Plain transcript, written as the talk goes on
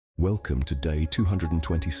Welcome to day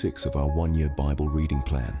 226 of our one-year Bible reading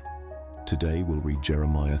plan. Today we'll read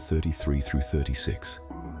Jeremiah 33 through 36.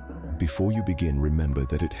 Before you begin, remember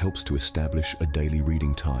that it helps to establish a daily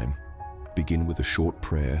reading time. Begin with a short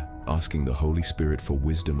prayer, asking the Holy Spirit for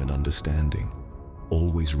wisdom and understanding.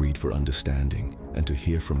 Always read for understanding and to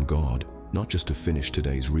hear from God, not just to finish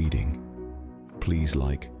today's reading. Please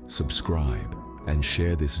like, subscribe, and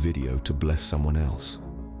share this video to bless someone else.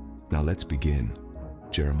 Now let's begin.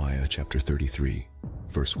 Jeremiah chapter 33,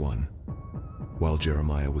 verse 1. While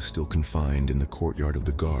Jeremiah was still confined in the courtyard of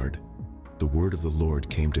the guard, the word of the Lord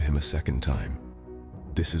came to him a second time.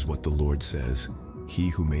 This is what the Lord says, He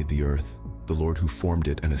who made the earth, the Lord who formed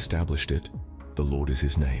it and established it, the Lord is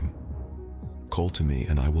His name. Call to me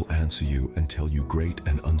and I will answer you and tell you great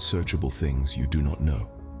and unsearchable things you do not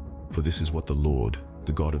know. For this is what the Lord,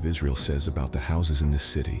 the God of Israel, says about the houses in this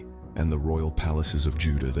city and the royal palaces of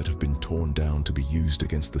Judah that have been torn down to be used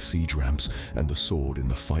against the siege ramps and the sword in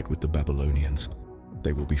the fight with the Babylonians.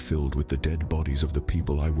 They will be filled with the dead bodies of the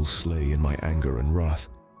people I will slay in my anger and wrath.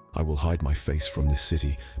 I will hide my face from this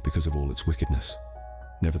city because of all its wickedness.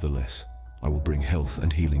 Nevertheless, I will bring health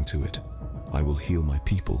and healing to it. I will heal my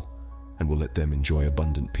people and will let them enjoy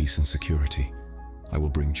abundant peace and security. I will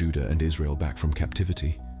bring Judah and Israel back from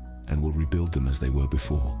captivity and will rebuild them as they were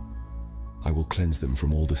before. I will cleanse them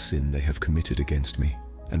from all the sin they have committed against me,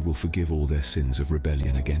 and will forgive all their sins of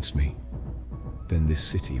rebellion against me. Then this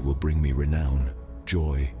city will bring me renown,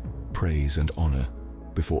 joy, praise, and honor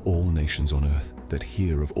before all nations on earth that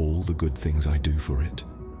hear of all the good things I do for it.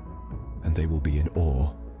 And they will be in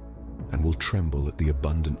awe, and will tremble at the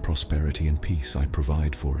abundant prosperity and peace I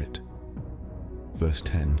provide for it. Verse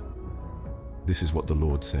 10. This is what the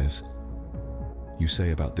Lord says. You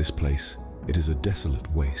say about this place, it is a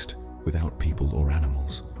desolate waste, without people or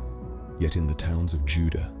animals. Yet in the towns of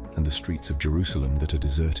Judah and the streets of Jerusalem that are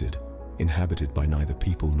deserted, inhabited by neither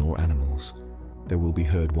people nor animals, there will be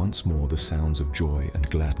heard once more the sounds of joy and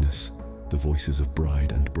gladness, the voices of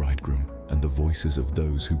bride and bridegroom, and the voices of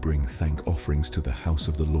those who bring thank offerings to the house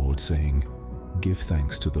of the Lord, saying, Give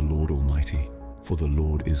thanks to the Lord Almighty, for the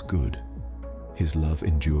Lord is good. His love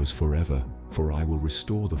endures forever, for I will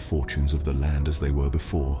restore the fortunes of the land as they were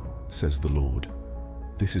before, says the Lord.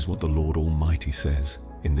 This is what the Lord Almighty says,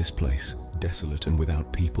 in this place, desolate and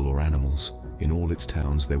without people or animals, in all its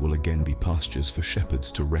towns there will again be pastures for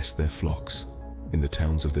shepherds to rest their flocks. In the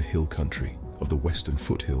towns of the hill country, of the western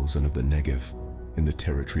foothills and of the Negev, in the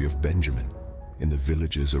territory of Benjamin, in the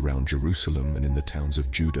villages around Jerusalem and in the towns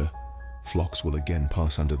of Judah, flocks will again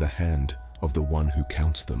pass under the hand of the one who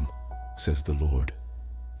counts them, says the Lord.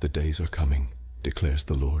 The days are coming, declares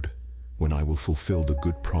the Lord, when I will fulfill the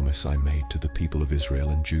good promise I made to the people of Israel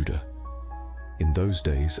and Judah. In those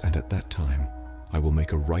days and at that time, I will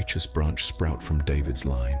make a righteous branch sprout from David's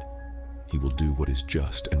line. He will do what is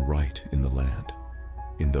just and right in the land.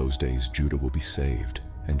 In those days Judah will be saved,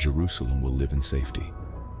 and Jerusalem will live in safety.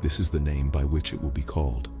 This is the name by which it will be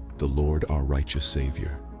called, the Lord our righteous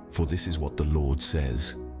Savior. For this is what the Lord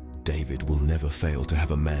says, David will never fail to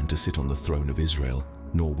have a man to sit on the throne of Israel,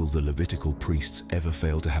 nor will the Levitical priests ever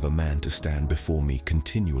fail to have a man to stand before me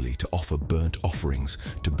continually to offer burnt offerings,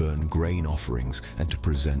 to burn grain offerings, and to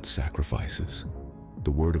present sacrifices.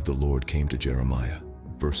 The word of the Lord came to Jeremiah.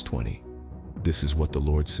 Verse 20. This is what the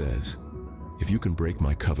Lord says. If you can break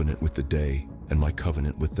my covenant with the day and my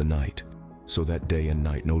covenant with the night, so that day and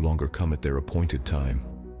night no longer come at their appointed time,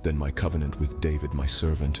 then my covenant with David my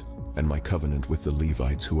servant, and my covenant with the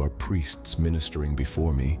Levites who are priests ministering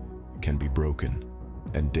before me, can be broken,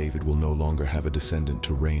 and David will no longer have a descendant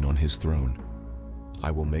to reign on his throne.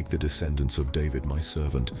 I will make the descendants of David my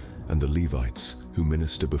servant, and the Levites, who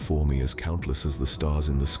minister before me, as countless as the stars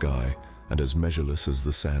in the sky, and as measureless as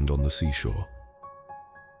the sand on the seashore.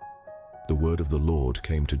 The word of the Lord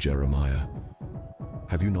came to Jeremiah.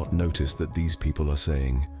 Have you not noticed that these people are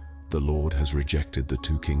saying, The Lord has rejected the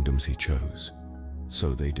two kingdoms He chose?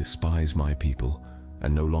 So they despise my people,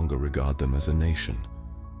 and no longer regard them as a nation.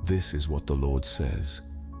 This is what the Lord says.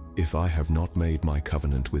 If I have not made my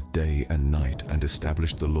covenant with day and night and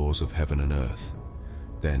established the laws of heaven and earth,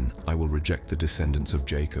 then I will reject the descendants of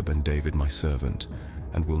Jacob and David my servant,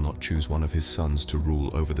 and will not choose one of his sons to rule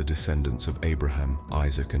over the descendants of Abraham,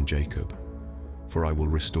 Isaac, and Jacob. For I will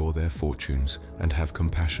restore their fortunes and have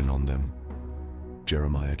compassion on them.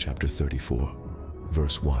 Jeremiah chapter 34,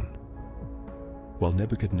 verse 1. While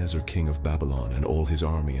Nebuchadnezzar, king of Babylon, and all his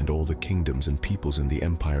army and all the kingdoms and peoples in the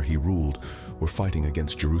empire he ruled were fighting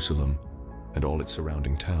against Jerusalem and all its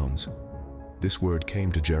surrounding towns, this word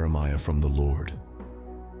came to Jeremiah from the Lord.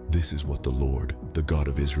 This is what the Lord, the God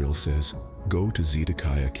of Israel, says. Go to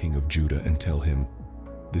Zedekiah, king of Judah, and tell him,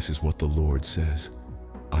 This is what the Lord says.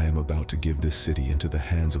 I am about to give this city into the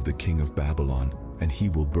hands of the king of Babylon, and he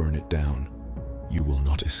will burn it down. You will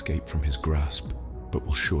not escape from his grasp, but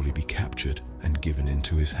will surely be captured and given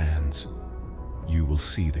into his hands. You will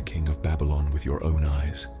see the king of Babylon with your own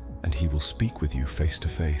eyes, and he will speak with you face to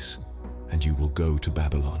face, and you will go to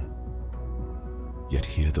Babylon. Yet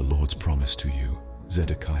hear the Lord's promise to you,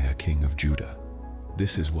 Zedekiah, king of Judah.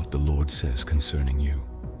 This is what the Lord says concerning you.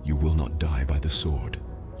 You will not die by the sword.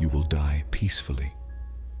 You will die peacefully.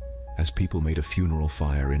 As people made a funeral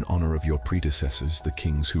fire in honor of your predecessors, the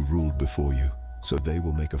kings who ruled before you, so they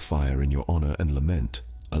will make a fire in your honor and lament,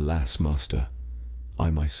 Alas, Master, I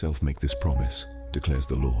myself make this promise, declares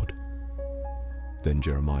the Lord. Then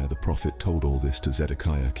Jeremiah the prophet told all this to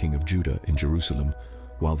Zedekiah, king of Judah, in Jerusalem,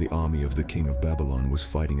 while the army of the king of Babylon was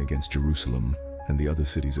fighting against Jerusalem and the other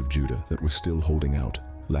cities of Judah that were still holding out,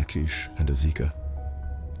 Lachish and Azekah.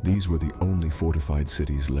 These were the only fortified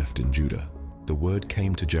cities left in Judah. The word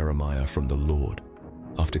came to Jeremiah from the Lord,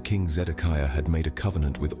 after King Zedekiah had made a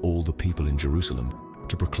covenant with all the people in Jerusalem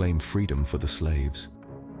to proclaim freedom for the slaves.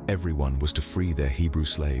 Everyone was to free their Hebrew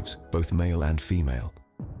slaves, both male and female.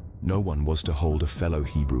 No one was to hold a fellow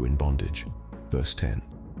Hebrew in bondage. Verse 10.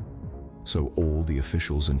 So all the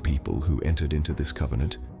officials and people who entered into this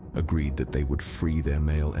covenant agreed that they would free their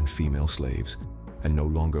male and female slaves and no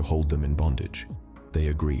longer hold them in bondage. They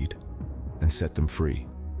agreed and set them free.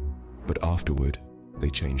 But afterward, they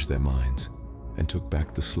changed their minds and took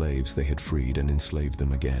back the slaves they had freed and enslaved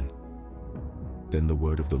them again. Then the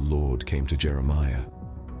word of the Lord came to Jeremiah.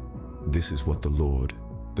 This is what the Lord,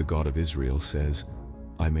 the God of Israel, says,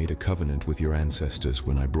 I made a covenant with your ancestors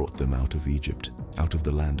when I brought them out of Egypt, out of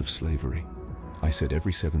the land of slavery. I said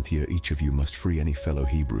every 7th year each of you must free any fellow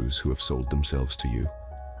Hebrews who have sold themselves to you.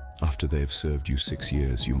 After they have served you 6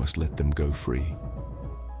 years, you must let them go free.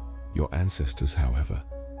 Your ancestors, however,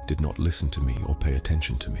 did not listen to me or pay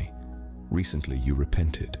attention to me. Recently you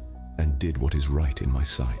repented and did what is right in my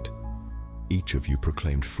sight. Each of you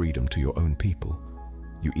proclaimed freedom to your own people.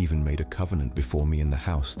 You even made a covenant before me in the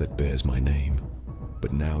house that bears my name.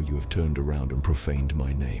 But now you have turned around and profaned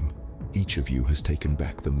my name. Each of you has taken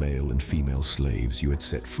back the male and female slaves you had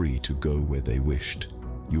set free to go where they wished.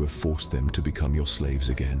 You have forced them to become your slaves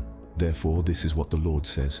again. Therefore, this is what the Lord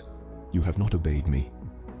says. You have not obeyed me.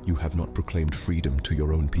 You have not proclaimed freedom to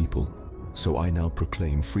your own people. So I now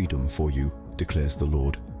proclaim freedom for you, declares the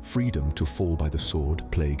Lord, freedom to fall by the sword,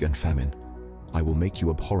 plague, and famine. I will make you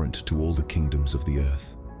abhorrent to all the kingdoms of the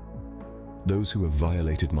earth. Those who have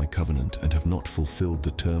violated my covenant and have not fulfilled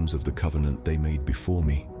the terms of the covenant they made before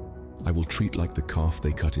me, I will treat like the calf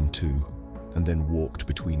they cut in two and then walked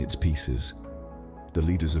between its pieces. The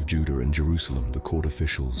leaders of Judah and Jerusalem, the court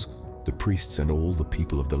officials, the priests and all the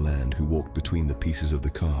people of the land who walked between the pieces of the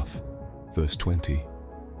calf. Verse 20.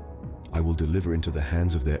 I will deliver into the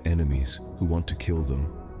hands of their enemies who want to kill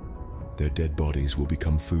them. Their dead bodies will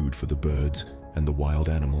become food for the birds and the wild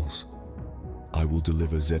animals. I will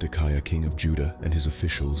deliver Zedekiah, king of Judah, and his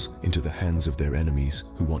officials into the hands of their enemies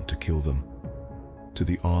who want to kill them, to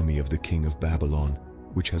the army of the king of Babylon,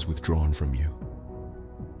 which has withdrawn from you.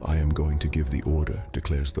 I am going to give the order,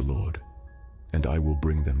 declares the Lord, and I will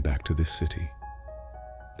bring them back to this city.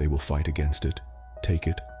 They will fight against it, take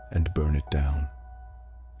it, and burn it down.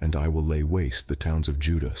 And I will lay waste the towns of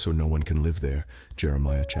Judah so no one can live there.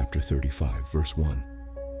 Jeremiah chapter 35, verse 1.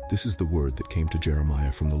 This is the word that came to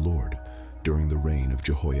Jeremiah from the Lord during the reign of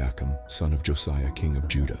Jehoiakim, son of Josiah, king of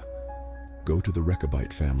Judah. Go to the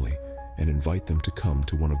Rechabite family and invite them to come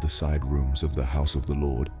to one of the side rooms of the house of the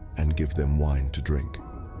Lord and give them wine to drink.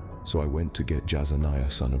 So I went to get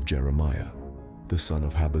Jazaniah, son of Jeremiah, the son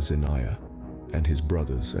of Habaziniah, and his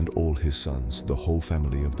brothers and all his sons, the whole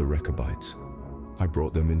family of the Rechabites. I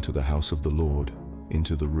brought them into the house of the Lord,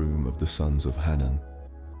 into the room of the sons of Hanan,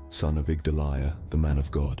 son of Igdaliah, the man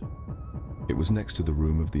of God. It was next to the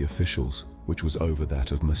room of the officials, which was over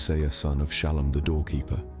that of Maaseiah, son of Shallum, the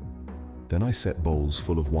doorkeeper. Then I set bowls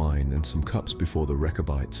full of wine and some cups before the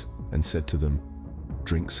Rechabites, and said to them,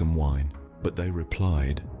 Drink some wine. But they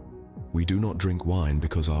replied, We do not drink wine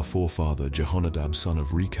because our forefather Jehonadab, son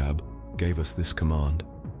of Rechab, gave us this command.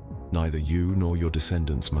 Neither you nor your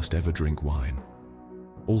descendants must ever drink wine.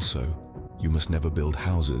 Also, you must never build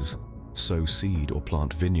houses, sow seed or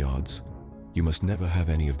plant vineyards. You must never have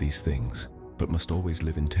any of these things, but must always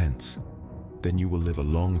live in tents. Then you will live a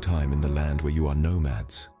long time in the land where you are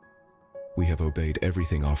nomads. We have obeyed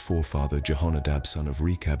everything our forefather Jehonadab, son of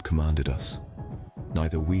Rechab, commanded us.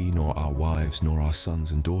 Neither we nor our wives nor our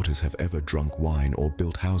sons and daughters have ever drunk wine or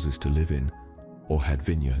built houses to live in, or had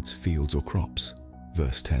vineyards, fields, or crops.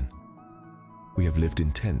 Verse 10. We have lived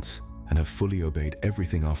in tents and have fully obeyed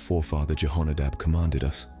everything our forefather Jehonadab commanded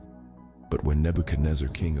us. But when Nebuchadnezzar,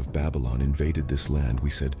 king of Babylon, invaded this land, we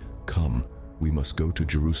said, 'Come, we must go to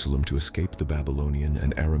Jerusalem to escape the Babylonian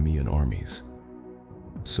and Aramean armies.'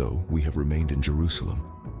 So we have remained in Jerusalem."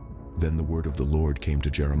 Then the word of the Lord came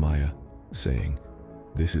to Jeremiah, saying,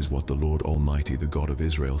 "This is what the Lord Almighty, the God of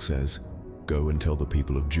Israel, says, Go and tell the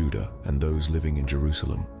people of Judah and those living in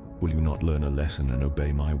Jerusalem, will you not learn a lesson and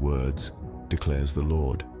obey my words, declares the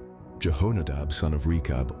Lord. Jehonadab, son of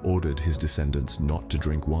Rechab, ordered his descendants not to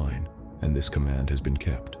drink wine, and this command has been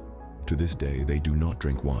kept. To this day they do not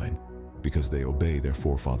drink wine, because they obey their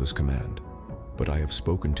forefathers' command. But I have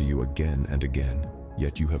spoken to you again and again,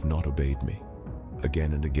 yet you have not obeyed me.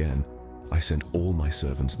 Again and again I sent all my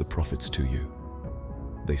servants the prophets to you.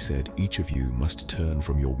 They said, 'Each of you must turn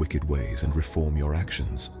from your wicked ways and reform your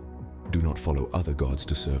actions. Do not follow other gods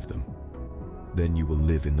to serve them. Then you will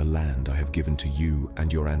live in the land I have given to you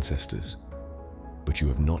and your ancestors.' But you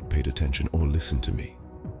have not paid attention or listened to me.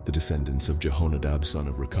 The descendants of Jehonadab, son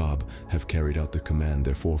of Rechab, have carried out the command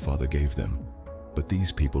their forefather gave them, but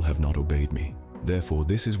these people have not obeyed me. Therefore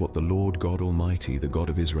this is what the Lord God Almighty, the God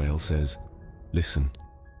of Israel, says, Listen,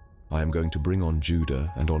 I am going to bring on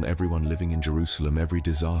Judah and on everyone living in Jerusalem every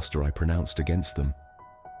disaster I pronounced against them.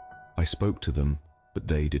 I spoke to them, but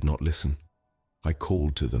they did not listen. I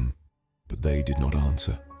called to them, but they did not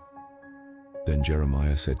answer." Then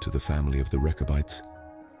Jeremiah said to the family of the Rechabites,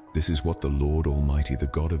 "This is what the Lord Almighty, the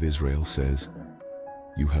God of Israel, says.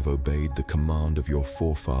 You have obeyed the command of your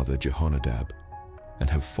forefather Jehonadab, and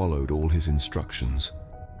have followed all his instructions,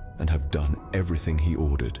 and have done everything he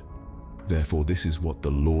ordered. Therefore this is what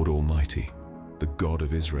the Lord Almighty, the God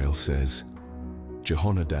of Israel, says.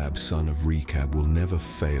 Jehonadab, son of Rechab, will never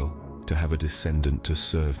fail to have a descendant to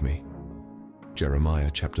serve me."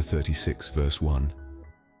 Jeremiah chapter 36, verse 1.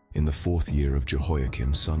 In the 4th year of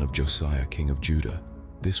Jehoiakim, son of Josiah, king of Judah,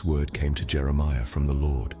 this word came to Jeremiah from the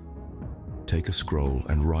Lord. "Take a scroll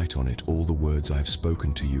and write on it all the words I have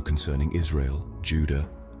spoken to you concerning Israel, Judah,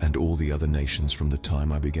 and all the other nations from the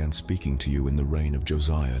time I began speaking to you in the reign of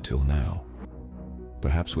Josiah till now.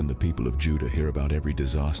 Perhaps when the people of Judah hear about every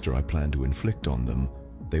disaster I plan to inflict on them,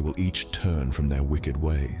 they will each turn from their wicked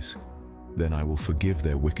ways. Then I will forgive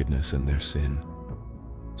their wickedness and their sin."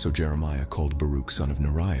 So Jeremiah called Baruch, son of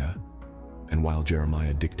Neriah, and while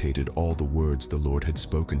Jeremiah dictated all the words the Lord had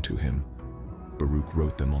spoken to him, Baruch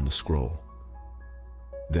wrote them on the scroll.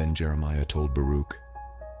 Then Jeremiah told Baruch,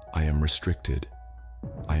 "I am restricted.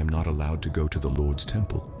 I am not allowed to go to the Lord's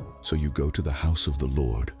temple, so you go to the house of the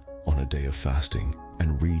Lord on a day of fasting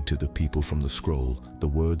and read to the people from the scroll the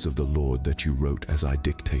words of the Lord that you wrote as I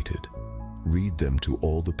dictated. Read them to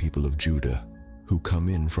all the people of Judah who come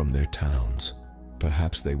in from their towns.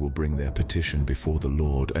 Perhaps they will bring their petition before the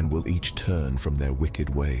Lord and will each turn from their wicked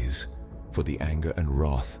ways, for the anger and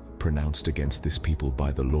wrath pronounced against this people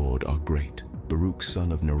by the Lord are great." Baruch,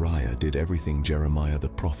 son of Neriah, did everything Jeremiah the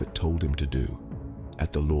prophet told him to do.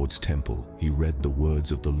 At the Lord's temple, he read the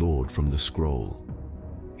words of the Lord from the scroll.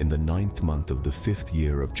 In the 9th month of the 5th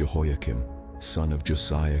year of Jehoiakim, son of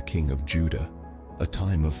Josiah, king of Judah, a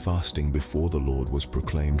time of fasting before the Lord was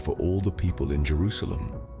proclaimed for all the people in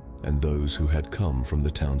Jerusalem and those who had come from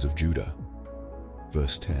the towns of Judah.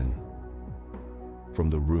 Verse 10. From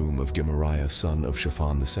the room of Gemariah, son of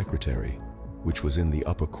Shaphan the secretary, which was in the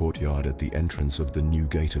upper courtyard at the entrance of the new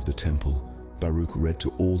gate of the temple, Baruch read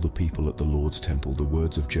to all the people at the Lord's temple the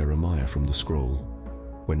words of Jeremiah from the scroll.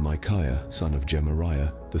 When Micaiah, son of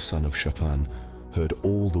Gemariah, the son of Shaphan, heard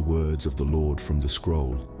all the words of the Lord from the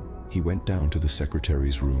scroll, he went down to the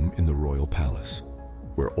secretary's room in the royal palace,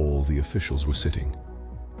 where all the officials were sitting: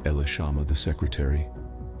 Elishama the secretary,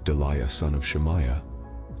 Delaiah son of Shemaiah,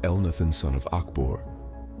 Elnathan son of Achbor,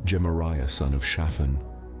 Gemariah son of Shaphan,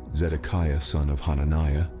 Zedekiah son of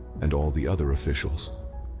Hananiah, and all the other officials.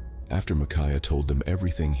 After Micaiah told them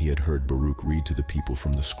everything he had heard Baruch read to the people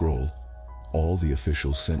from the scroll, all the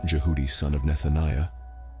officials sent Jehudi son of Nethaniah,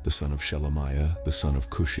 the son of Shelemiah, the son of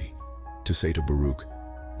Cushi, to say to Baruch,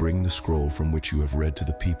 "Bring the scroll from which you have read to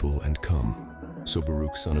the people and come." So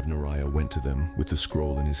Baruch son of Neriah went to them with the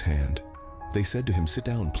scroll in his hand. They said to him, "Sit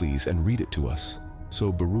down, please, and read it to us."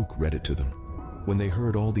 So Baruch read it to them. When they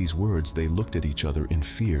heard all these words, they looked at each other in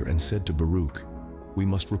fear and said to Baruch, "We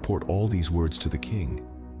must report all these words to the king."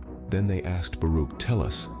 Then they asked Baruch, "Tell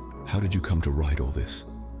us, how did you come to write all this?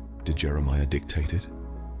 Did Jeremiah dictate it?"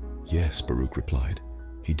 "Yes," Baruch replied.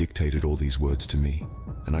 "He dictated all these words to me,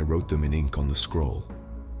 and I wrote them in ink on the scroll."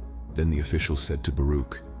 Then the officials said to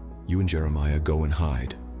Baruch, "You and Jeremiah go and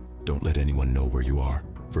hide. Don't let anyone know where you are."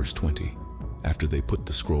 Verse 20. After they put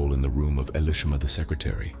the scroll in the room of Elishama the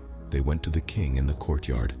secretary, they went to the king in the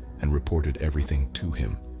courtyard and reported everything to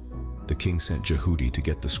him. The king sent Jehudi to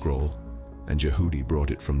get the scroll, and Jehudi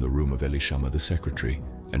brought it from the room of Elishama the secretary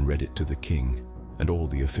and read it to the king and all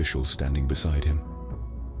the officials standing beside him.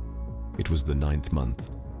 It was the 9th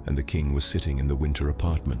month, and the king was sitting in the winter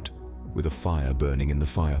apartment with a fire burning in the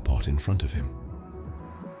firepot in front of him.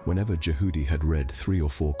 Whenever Jehudi had read 3 or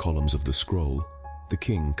 4 columns of the scroll, the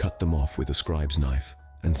king cut them off with a scribe's knife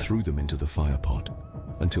and threw them into the firepot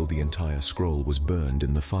until the entire scroll was burned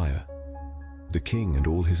in the fire. The king and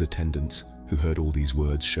all his attendants who heard all these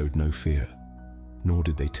words showed no fear, nor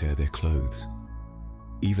did they tear their clothes.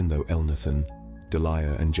 Even though Elnathan,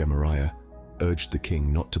 Delaiah and Gemariah urged the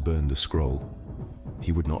king not to burn the scroll,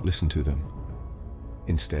 he would not listen to them.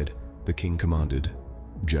 Instead, the king commanded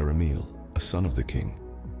Jerahmeel, a son of the king,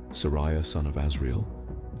 Seraiah son of Azriel,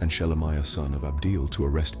 and Shelemiah son of Abdeel to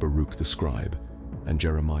arrest Baruch the scribe and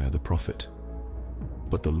Jeremiah the prophet.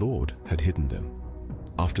 But the Lord had hidden them.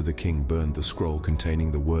 After the king burned the scroll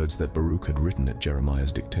containing the words that Baruch had written at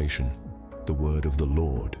Jeremiah's dictation, the word of the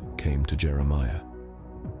Lord came to Jeremiah.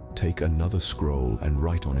 Take another scroll and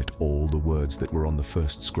write on it all the words that were on the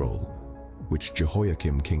first scroll, which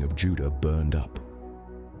Jehoiakim king of Judah burned up.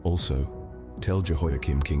 Also, tell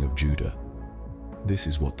Jehoiakim king of Judah, this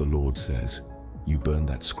is what the Lord says. You burned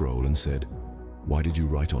that scroll and said, why did you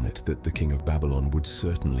write on it that the king of Babylon would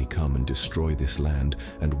certainly come and destroy this land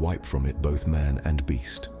and wipe from it both man and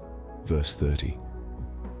beast? Verse 30.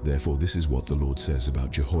 Therefore this is what the Lord says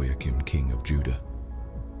about Jehoiakim king of Judah.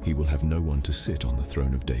 He will have no one to sit on the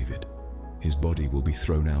throne of David. His body will be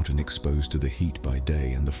thrown out and exposed to the heat by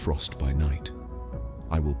day and the frost by night.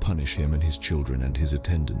 I will punish him and his children and his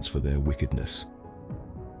attendants for their wickedness.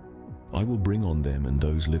 I will bring on them and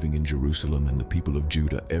those living in Jerusalem and the people of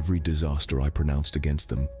Judah every disaster I pronounced against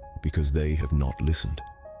them, because they have not listened.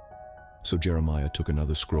 So Jeremiah took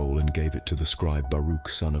another scroll and gave it to the scribe Baruch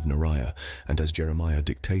son of Neriah, and as Jeremiah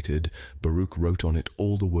dictated, Baruch wrote on it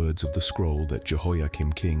all the words of the scroll that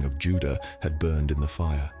Jehoiakim king of Judah had burned in the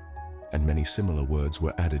fire, and many similar words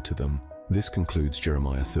were added to them. This concludes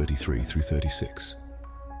Jeremiah 33 through 36.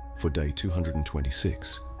 For day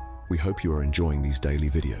 226, we hope you are enjoying these daily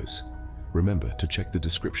videos. Remember to check the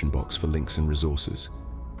description box for links and resources.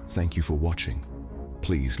 Thank you for watching.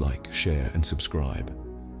 Please like, share, and subscribe.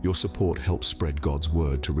 Your support helps spread God's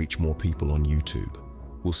word to reach more people on YouTube.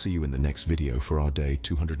 We'll see you in the next video for our day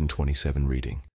 227 reading.